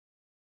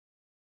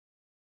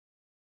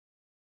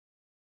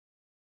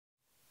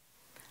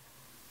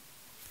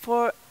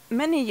For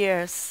many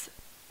years,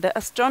 the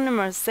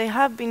astronomers, they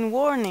have been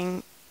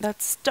warning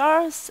that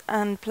stars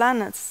and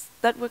planets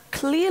that were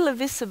clearly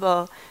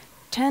visible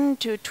 10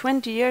 to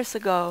 20 years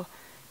ago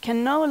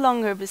can no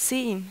longer be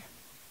seen.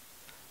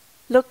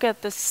 Look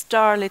at the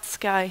starlit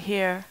sky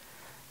here.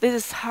 This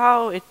is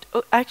how it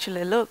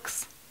actually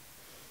looks.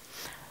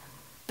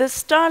 The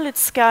starlit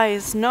sky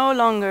is no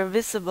longer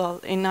visible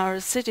in our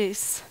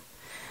cities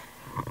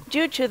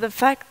due to the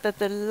fact that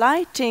the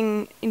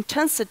lighting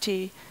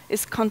intensity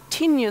is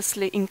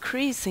continuously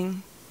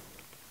increasing.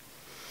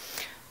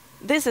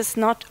 This is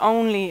not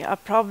only a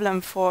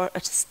problem for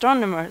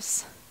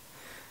astronomers,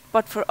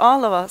 but for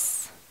all of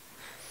us.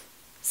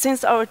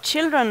 Since our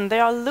children, they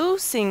are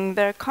losing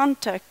their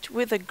contact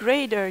with a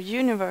greater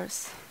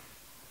universe.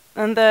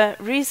 And the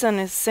reason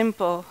is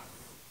simple: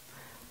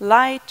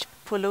 light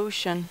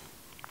pollution.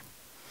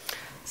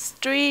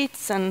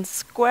 Streets and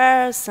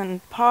squares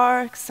and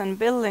parks and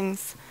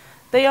buildings,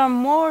 they are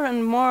more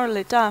and more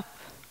lit up.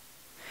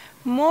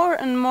 More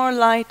and more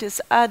light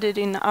is added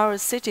in our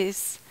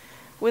cities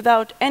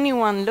without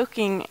anyone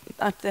looking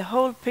at the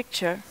whole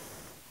picture.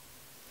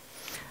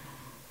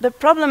 The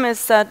problem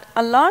is that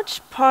a large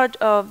part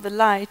of the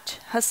light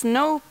has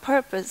no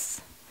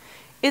purpose.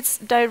 It's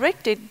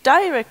directed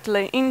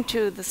directly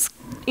into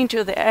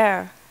the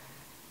air,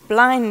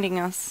 blinding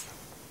us.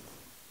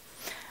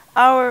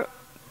 Our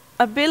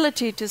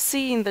ability to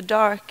see in the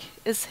dark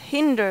is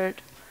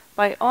hindered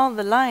by all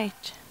the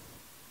light.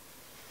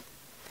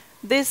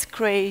 This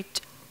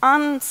creates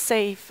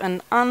unsafe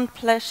and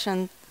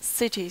unpleasant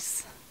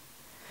cities.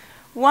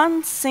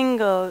 One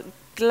single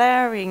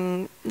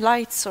glaring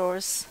light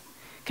source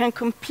can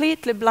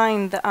completely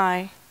blind the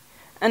eye,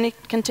 and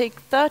it can take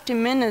 30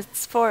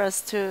 minutes for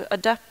us to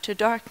adapt to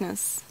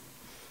darkness.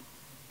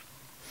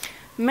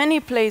 Many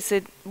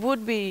places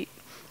would be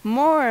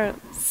more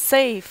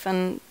safe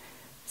and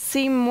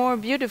seem more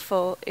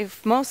beautiful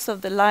if most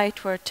of the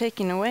light were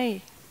taken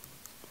away.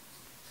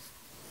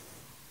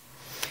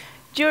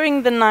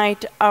 During the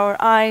night, our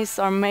eyes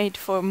are made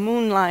for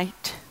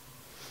moonlight.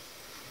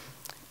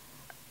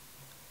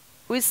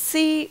 We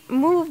see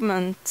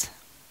movement,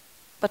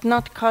 but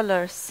not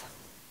colors.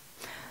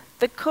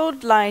 The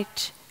cold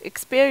light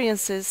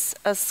experiences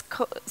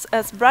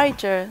as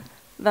brighter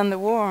than the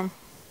warm.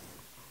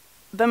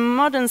 The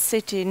modern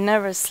city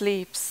never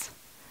sleeps,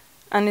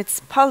 and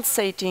it's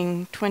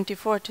pulsating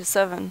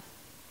 24/7.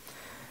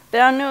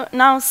 There are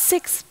now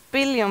 6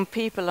 billion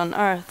people on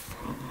Earth.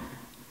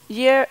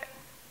 Year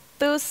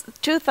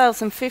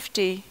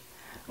 2050,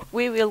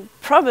 we will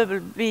probably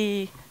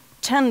be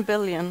 10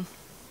 billion.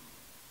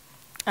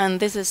 And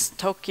this is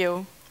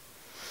Tokyo.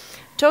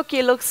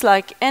 Tokyo looks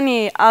like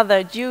any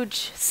other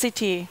huge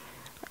city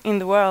in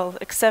the world,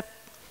 except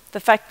the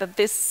fact that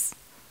this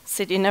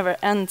city never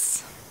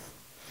ends.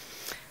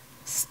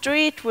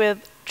 Street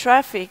with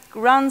traffic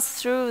runs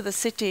through the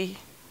city.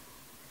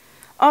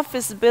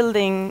 Office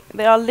buildings,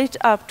 they are lit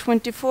up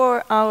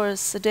 24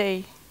 hours a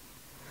day.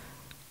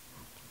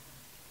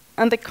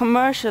 And the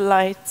commercial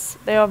lights,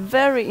 they are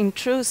very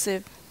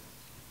intrusive.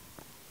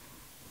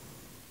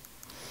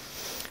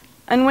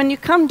 And when you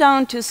come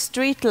down to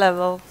street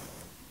level,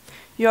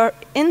 you are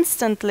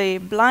instantly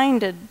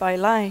blinded by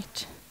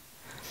light,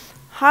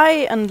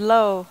 high and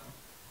low,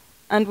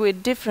 and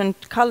with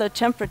different color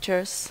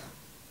temperatures.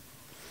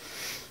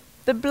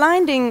 The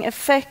blinding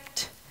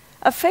effect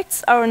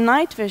affects our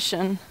night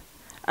vision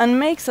and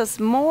makes us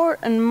more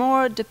and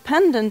more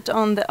dependent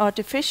on the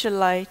artificial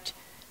light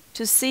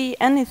to see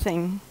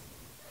anything.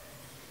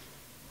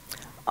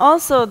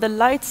 Also, the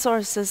light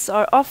sources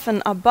are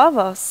often above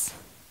us.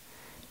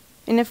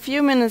 In a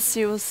few minutes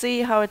you will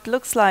see how it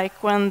looks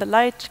like when the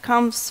light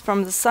comes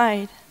from the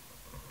side.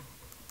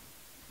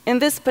 In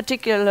this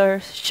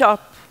particular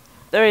shop,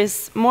 there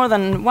is more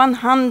than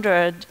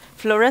 100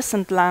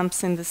 fluorescent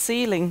lamps in the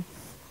ceiling.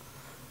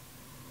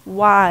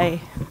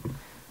 Why?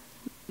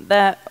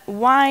 The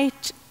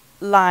white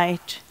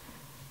light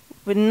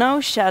with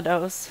no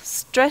shadows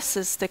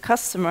stresses the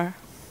customer.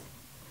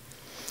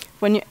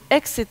 When you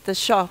exit the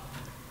shop,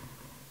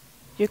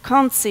 you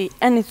can't see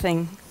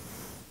anything.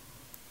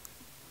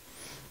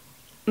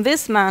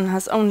 This man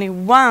has only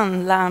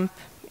one lamp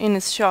in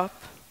his shop,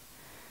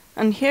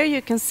 and here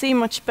you can see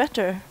much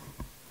better.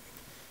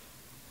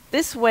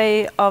 This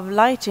way of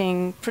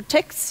lighting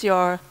protects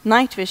your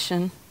night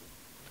vision.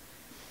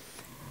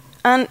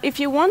 And if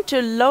you want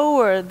to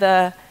lower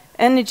the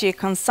energy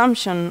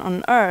consumption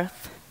on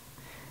Earth,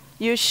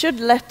 you should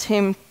let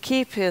him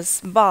keep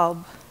his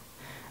bulb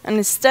and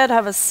instead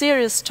have a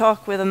serious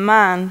talk with a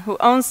man who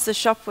owns the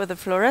shop with a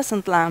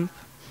fluorescent lamp.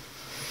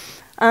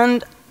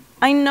 And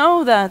I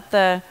know that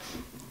the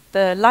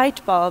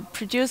light bulb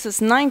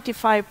produces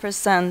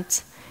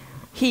 95%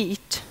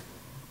 heat.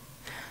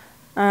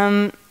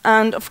 And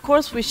of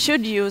course we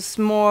should use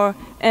more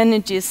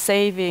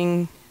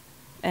energy-saving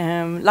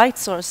light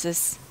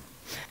sources.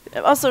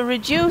 Also,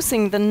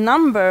 reducing the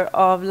number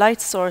of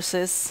light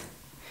sources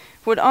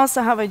would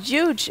also have a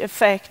huge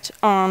effect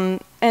on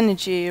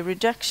energy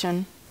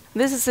reduction.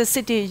 This is the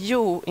city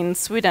Jo in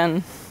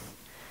Sweden.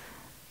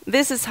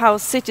 This is how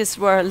cities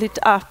were lit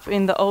up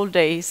in the old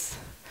days.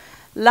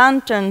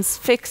 Lanterns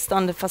fixed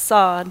on the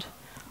facade,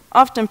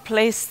 often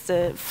placed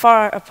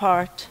far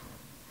apart.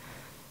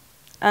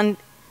 And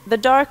the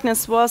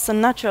darkness was a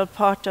natural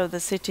part of the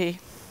city.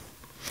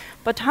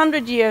 But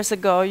 100 years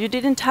ago, you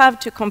didn't have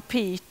to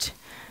compete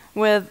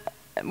with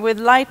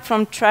light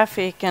from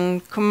traffic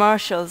and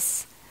commercial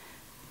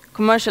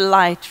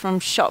light from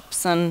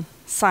shops and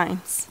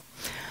signs.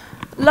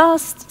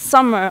 Last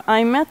summer,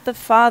 I met the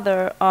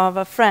father of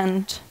a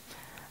friend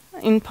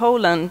in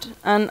Poland,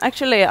 and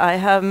actually I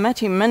have met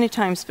him many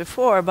times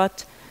before,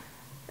 but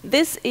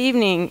this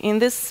evening in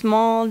this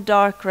small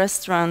dark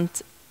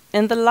restaurant,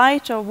 in the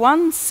light of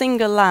one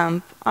single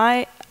lamp,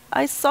 I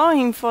saw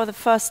him for the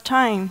first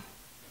time.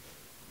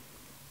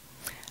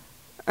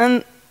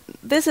 And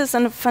this is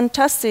a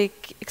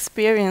fantastic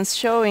experience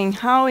showing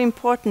how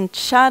important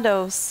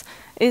shadows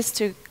is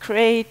to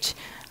create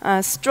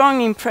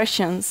strong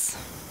impressions.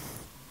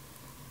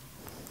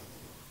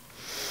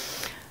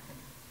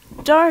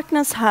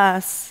 Darkness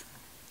has,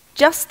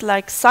 just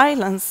like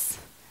silence,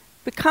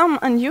 become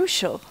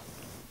unusual.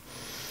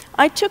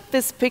 I took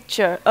this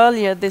picture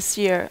earlier this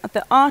year at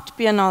the Art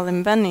Biennale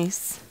in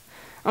Venice.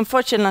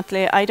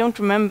 Unfortunately, I don't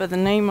remember the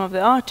name of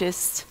the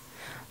artist,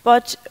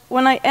 but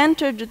when I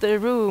entered the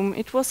room,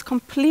 it was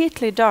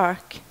completely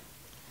dark.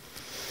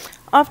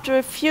 After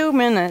a few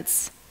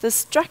minutes, the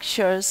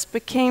structures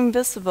became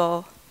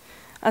visible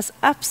as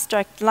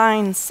abstract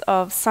lines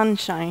of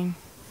sunshine.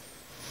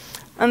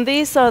 And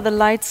these are the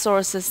light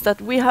sources that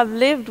we have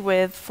lived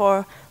with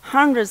for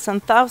hundreds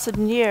and thousands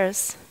of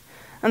years,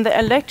 and the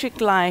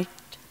electric light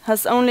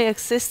has only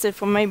existed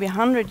for maybe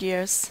 100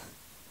 years.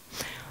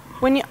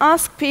 When you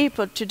ask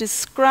people to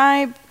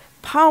describe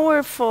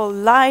powerful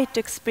light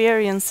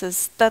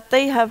experiences that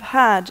they have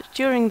had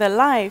during their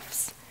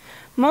lives,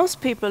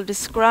 most people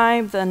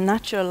describe the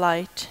natural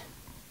light.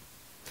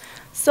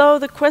 So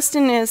the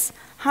question is,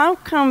 how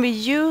can we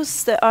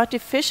use the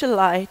artificial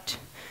light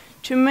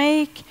to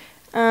make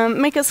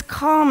us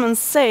calm and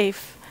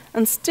safe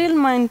and still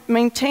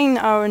maintain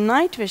our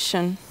night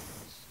vision?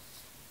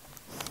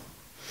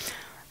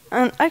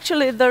 And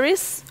actually, there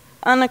is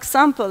an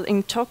example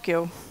in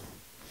Tokyo.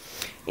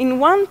 In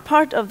one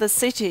part of the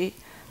city,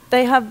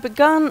 they have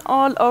begun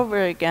all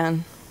over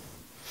again.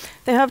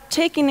 They have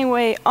taken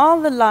away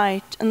all the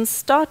light and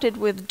started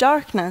with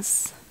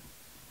darkness.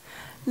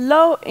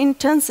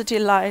 Low-intensity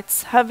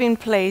lights have been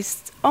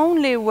placed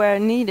only where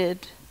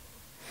needed,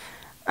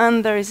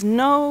 and there is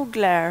no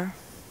glare.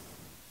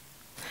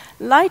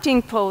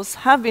 Lighting posts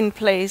have been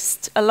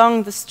placed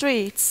along the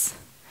streets,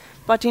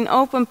 but in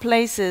open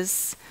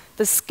places,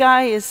 the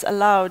sky is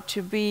allowed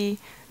to be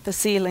the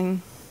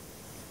ceiling.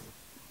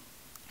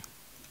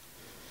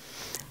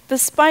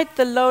 Despite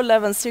the low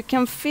levels, you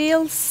can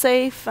feel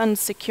safe and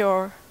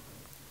secure.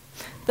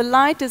 The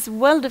light is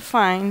well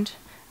defined,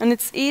 and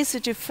it's easy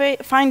to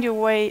find your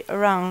way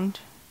around.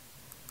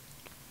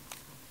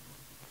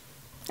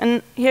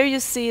 And here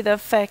you see the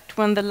effect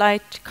when the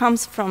light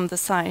comes from the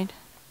side.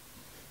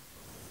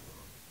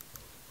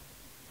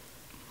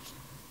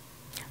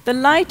 The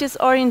light is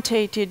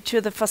orientated to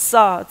the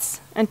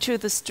facades and to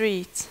the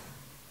streets.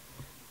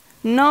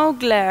 No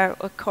glare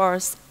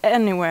occurs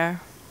anywhere.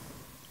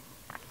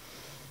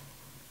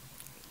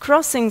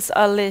 Crossings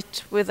are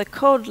lit with a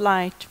code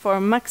light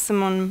for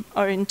maximum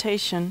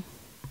orientation.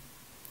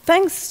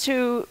 Thanks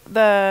to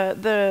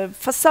the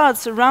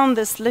facades around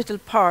this little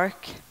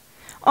park,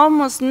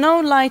 almost no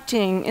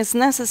lighting is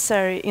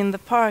necessary in the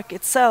park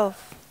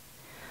itself.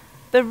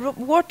 The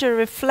water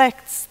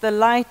reflects the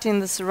light in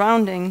the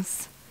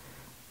surroundings,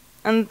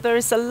 and there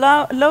is a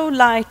low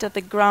light at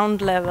the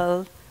ground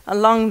level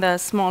along the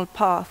small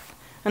path,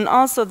 and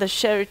also the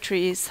cherry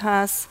trees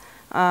has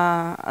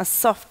a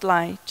soft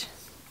light.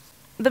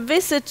 The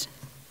visit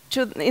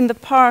in the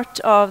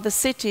part of the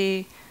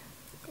city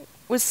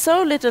with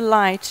so little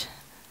light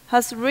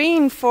has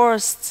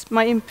reinforced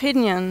my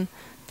opinion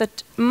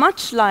that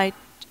much light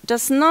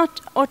does not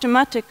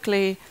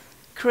automatically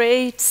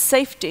create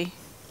safety.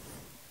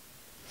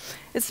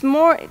 It's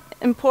more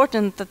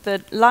important that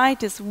the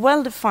light is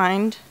well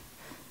defined,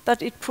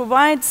 that it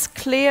provides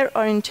clear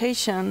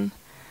orientation,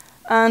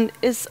 and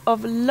is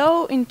of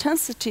low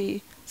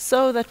intensity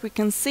so that we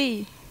can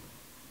see.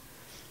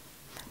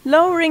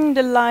 Lowering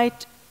the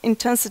light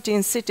intensity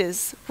in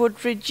cities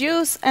would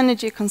reduce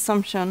energy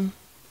consumption,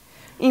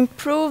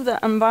 improve the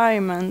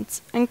environment,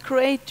 and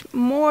create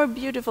more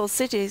beautiful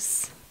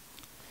cities.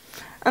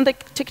 And the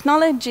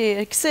technology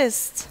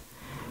exists.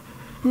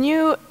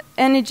 New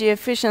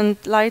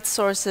energy-efficient light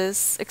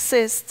sources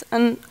exist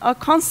and are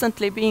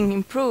constantly being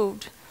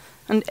improved,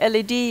 and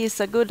LED is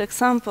a good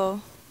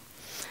example.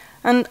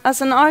 And as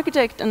an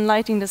architect and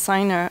lighting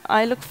designer,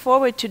 I look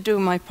forward to do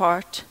my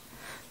part,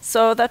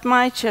 so that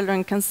my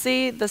children can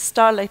see the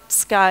starlit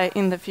sky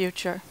in the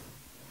future.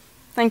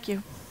 Thank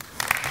you.